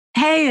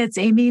Hey, it's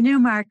Amy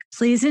Newmark.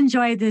 Please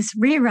enjoy this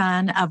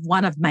rerun of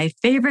one of my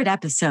favorite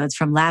episodes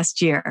from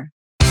last year.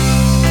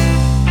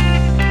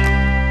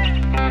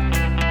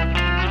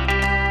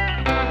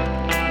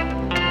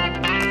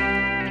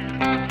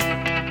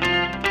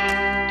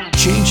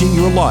 Changing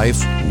your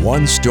life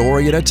one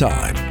story at a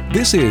time.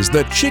 This is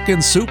the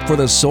Chicken Soup for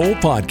the Soul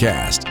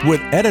podcast with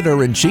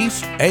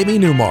Editor-in-Chief Amy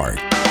Newmark.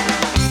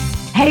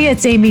 Hey,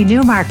 it's Amy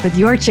Newmark with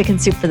your Chicken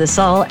Soup for the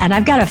Soul, and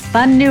I've got a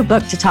fun new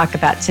book to talk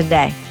about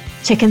today.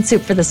 Chicken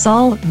Soup for the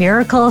Soul,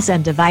 Miracles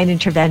and Divine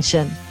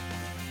Intervention.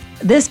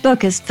 This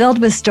book is filled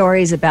with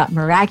stories about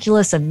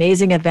miraculous,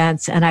 amazing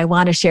events, and I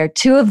want to share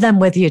two of them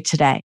with you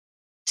today.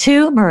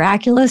 Two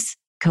miraculous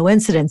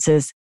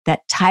coincidences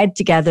that tied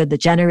together the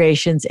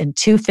generations in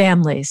two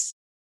families.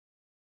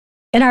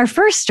 In our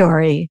first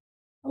story,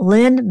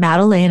 Lynn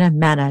Madalena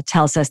Mena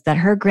tells us that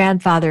her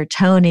grandfather,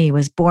 Tony,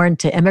 was born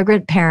to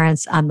immigrant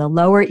parents on the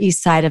Lower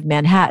East Side of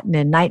Manhattan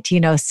in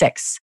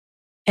 1906.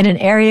 In an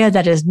area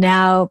that is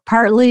now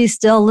partly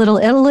still Little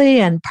Italy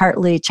and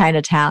partly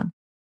Chinatown.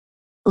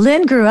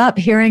 Lynn grew up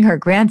hearing her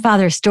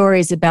grandfather's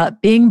stories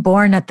about being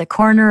born at the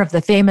corner of the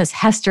famous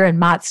Hester and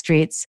Mott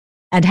streets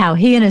and how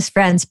he and his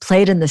friends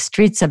played in the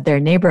streets of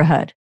their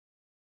neighborhood.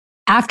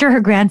 After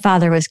her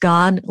grandfather was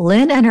gone,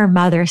 Lynn and her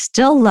mother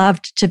still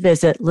loved to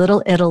visit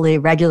Little Italy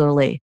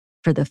regularly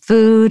for the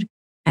food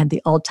and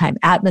the old-time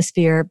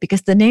atmosphere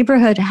because the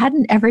neighborhood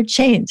hadn't ever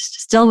changed,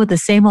 still with the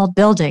same old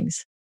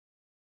buildings.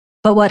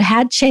 But what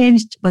had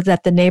changed was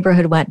that the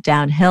neighborhood went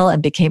downhill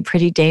and became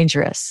pretty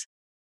dangerous.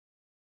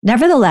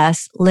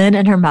 Nevertheless, Lynn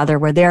and her mother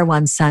were there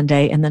one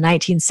Sunday in the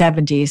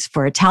 1970s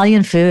for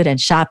Italian food and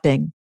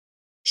shopping.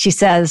 She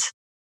says,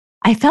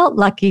 I felt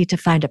lucky to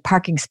find a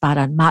parking spot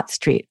on Mott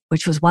Street,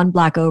 which was one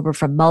block over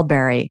from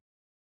Mulberry.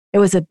 It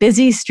was a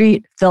busy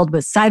street filled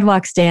with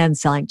sidewalk stands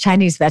selling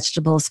Chinese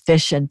vegetables,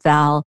 fish, and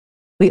fowl.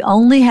 We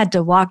only had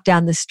to walk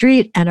down the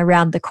street and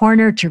around the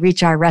corner to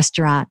reach our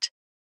restaurant.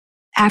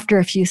 After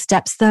a few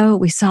steps, though,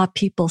 we saw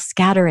people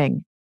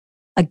scattering.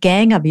 A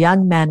gang of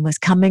young men was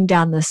coming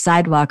down the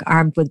sidewalk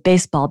armed with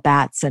baseball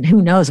bats and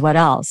who knows what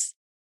else.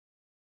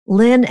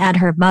 Lynn and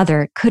her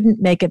mother couldn't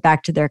make it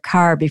back to their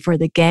car before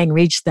the gang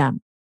reached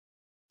them.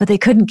 But they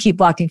couldn't keep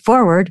walking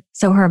forward,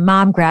 so her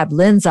mom grabbed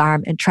Lynn's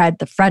arm and tried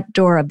the front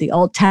door of the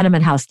old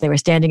tenement house they were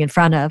standing in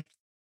front of.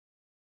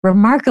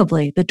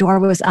 Remarkably, the door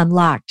was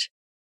unlocked.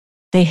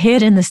 They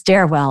hid in the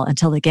stairwell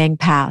until the gang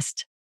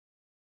passed.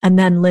 And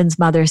then Lynn's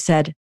mother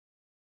said,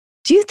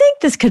 Do you think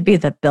this could be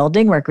the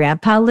building where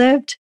Grandpa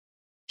lived?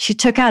 She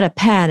took out a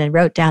pen and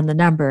wrote down the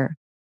number.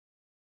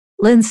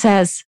 Lynn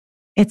says,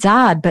 It's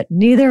odd, but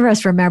neither of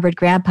us remembered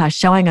Grandpa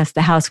showing us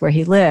the house where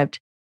he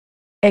lived.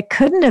 It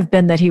couldn't have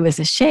been that he was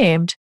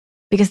ashamed,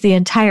 because the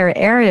entire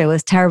area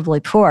was terribly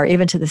poor,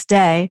 even to this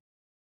day.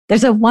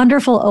 There's a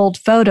wonderful old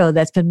photo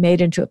that's been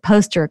made into a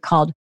poster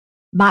called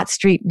Mott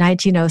Street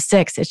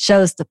 1906. It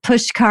shows the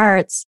push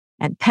carts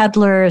and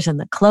peddlers and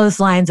the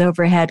clotheslines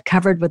overhead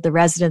covered with the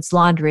residents'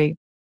 laundry.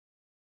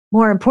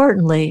 More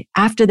importantly,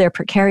 after their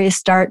precarious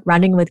start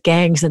running with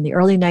gangs in the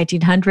early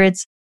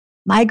 1900s,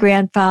 my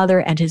grandfather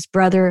and his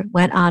brother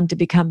went on to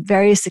become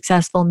very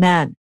successful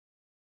men.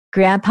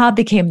 Grandpa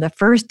became the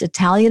first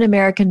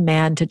Italian-American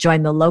man to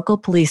join the local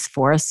police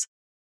force,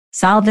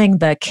 solving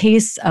the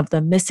case of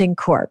the missing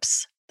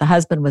corpse. The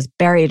husband was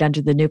buried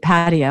under the new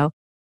patio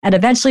and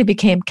eventually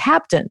became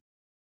captain.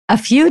 A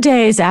few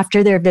days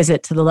after their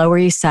visit to the Lower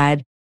East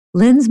Side,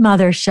 Lynn's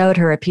mother showed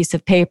her a piece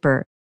of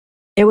paper.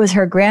 It was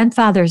her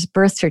grandfather's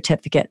birth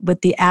certificate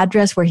with the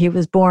address where he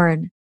was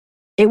born.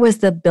 It was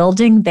the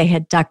building they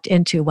had ducked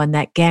into when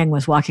that gang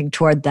was walking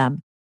toward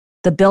them.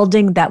 The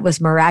building that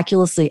was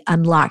miraculously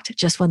unlocked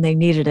just when they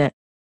needed it.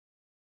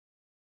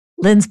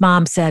 Lynn's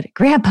mom said,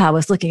 Grandpa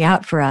was looking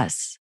out for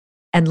us.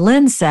 And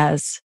Lynn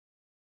says,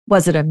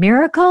 was it a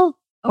miracle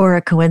or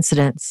a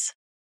coincidence?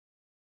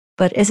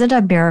 But isn't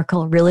a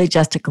miracle really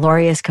just a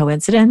glorious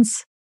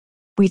coincidence?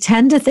 We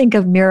tend to think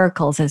of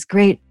miracles as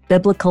great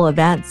biblical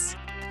events,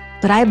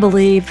 but I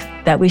believe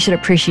that we should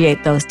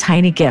appreciate those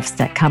tiny gifts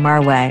that come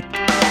our way.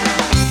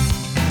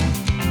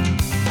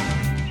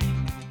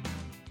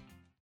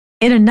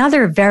 In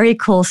another very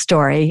cool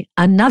story,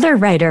 another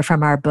writer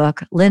from our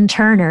book, Lynn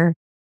Turner,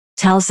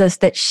 tells us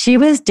that she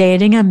was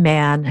dating a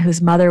man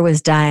whose mother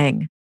was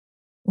dying.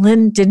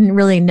 Lynn didn't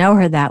really know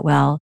her that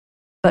well,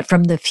 but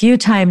from the few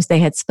times they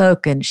had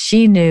spoken,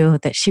 she knew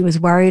that she was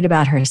worried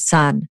about her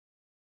son,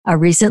 a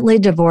recently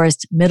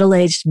divorced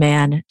middle-aged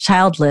man,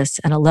 childless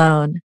and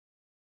alone.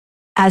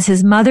 As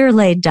his mother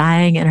lay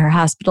dying in her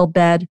hospital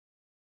bed,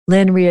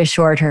 Lynn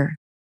reassured her.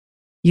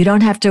 You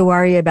don't have to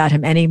worry about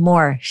him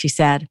anymore, she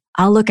said.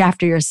 I'll look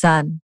after your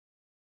son.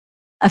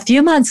 A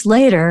few months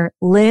later,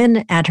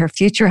 Lynn and her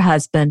future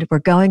husband were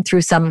going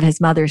through some of his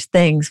mother's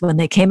things when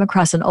they came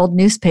across an old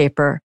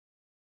newspaper.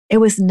 It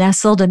was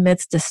nestled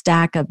amidst a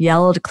stack of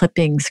yellowed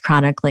clippings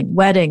chronicling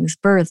weddings,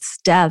 births,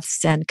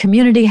 deaths, and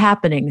community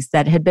happenings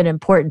that had been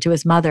important to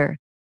his mother.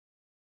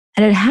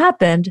 And it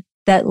happened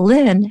that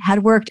Lynn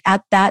had worked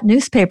at that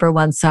newspaper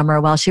one summer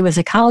while she was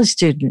a college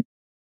student.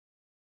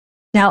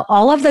 Now,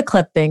 all of the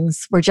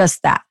clippings were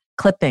just that,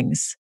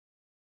 clippings.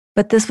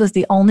 But this was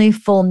the only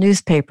full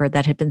newspaper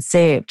that had been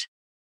saved.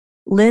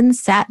 Lynn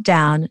sat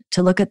down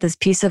to look at this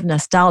piece of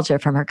nostalgia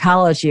from her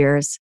college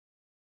years,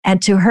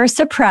 and to her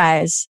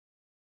surprise,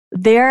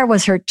 there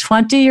was her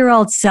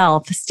 20-year-old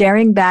self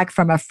staring back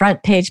from a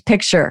front page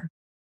picture.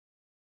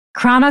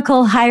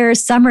 Chronicle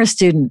hires summer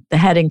student, the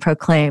heading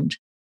proclaimed.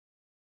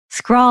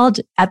 Scrawled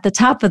at the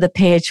top of the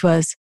page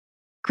was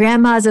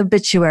Grandma's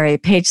obituary,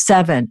 page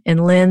 7,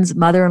 in Lynn's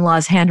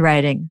mother-in-law's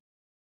handwriting.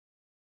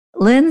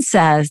 Lynn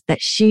says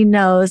that she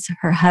knows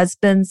her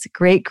husband's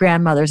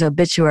great-grandmother's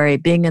obituary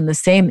being in the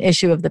same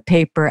issue of the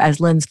paper as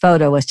Lynn's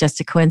photo was just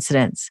a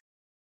coincidence.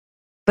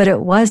 But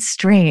it was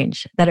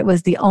strange that it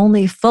was the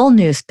only full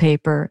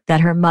newspaper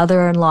that her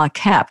mother-in-law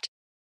kept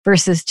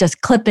versus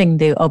just clipping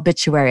the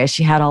obituary as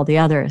she had all the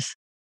others.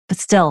 But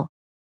still,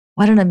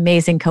 what an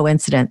amazing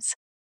coincidence.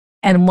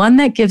 And one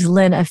that gives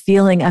Lynn a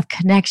feeling of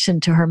connection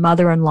to her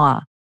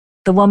mother-in-law,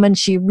 the woman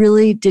she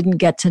really didn't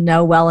get to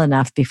know well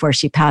enough before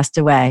she passed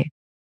away.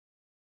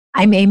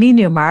 I'm Amy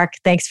Newmark.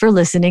 Thanks for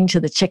listening to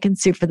the Chicken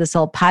Soup for the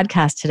Soul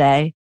podcast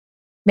today.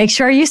 Make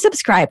sure you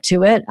subscribe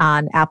to it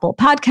on Apple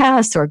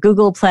Podcasts or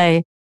Google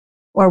Play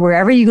or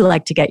wherever you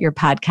like to get your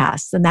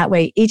podcasts. And that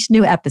way, each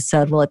new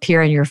episode will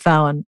appear in your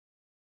phone.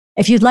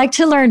 If you'd like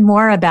to learn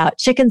more about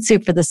Chicken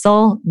Soup for the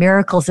Soul,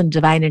 Miracles and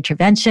Divine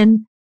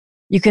Intervention,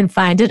 you can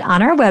find it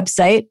on our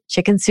website,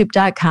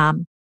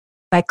 chickensoup.com,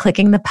 by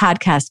clicking the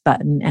podcast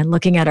button and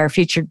looking at our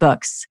featured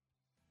books.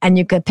 And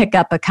you could pick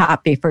up a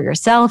copy for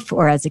yourself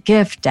or as a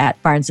gift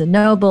at Barnes &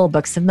 Noble,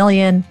 Books A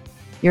Million,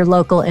 your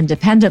local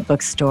independent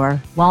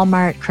bookstore,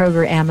 Walmart,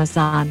 Kroger,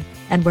 Amazon,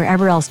 and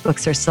wherever else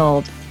books are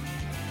sold.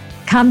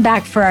 Come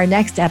back for our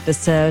next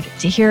episode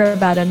to hear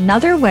about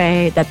another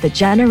way that the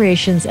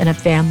generations in a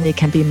family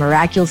can be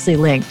miraculously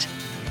linked,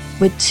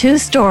 with 2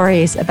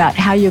 stories about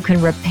how you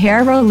can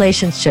repair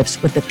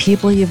relationships with the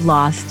people you've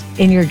lost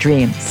in your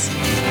dreams.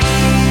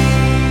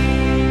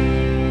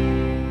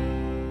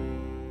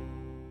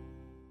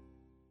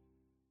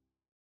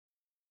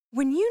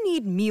 When you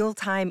need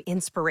mealtime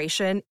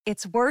inspiration,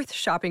 it's worth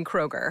shopping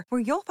Kroger,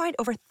 where you'll find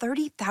over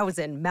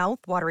 30,000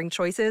 mouth-watering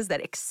choices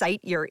that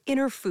excite your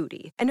inner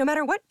foodie. And no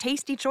matter what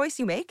tasty choice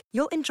you make,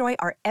 you'll enjoy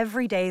our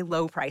everyday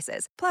low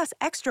prices, plus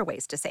extra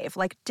ways to save,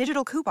 like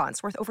digital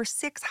coupons worth over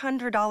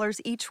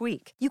 $600 each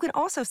week. You can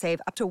also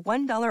save up to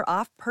 $1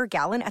 off per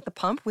gallon at the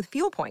pump with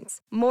fuel points.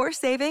 More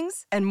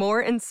savings and more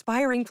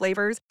inspiring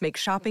flavors make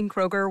shopping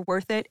Kroger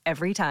worth it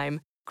every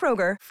time.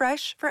 Kroger,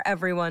 fresh for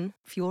everyone.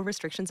 Fuel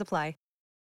restrictions apply.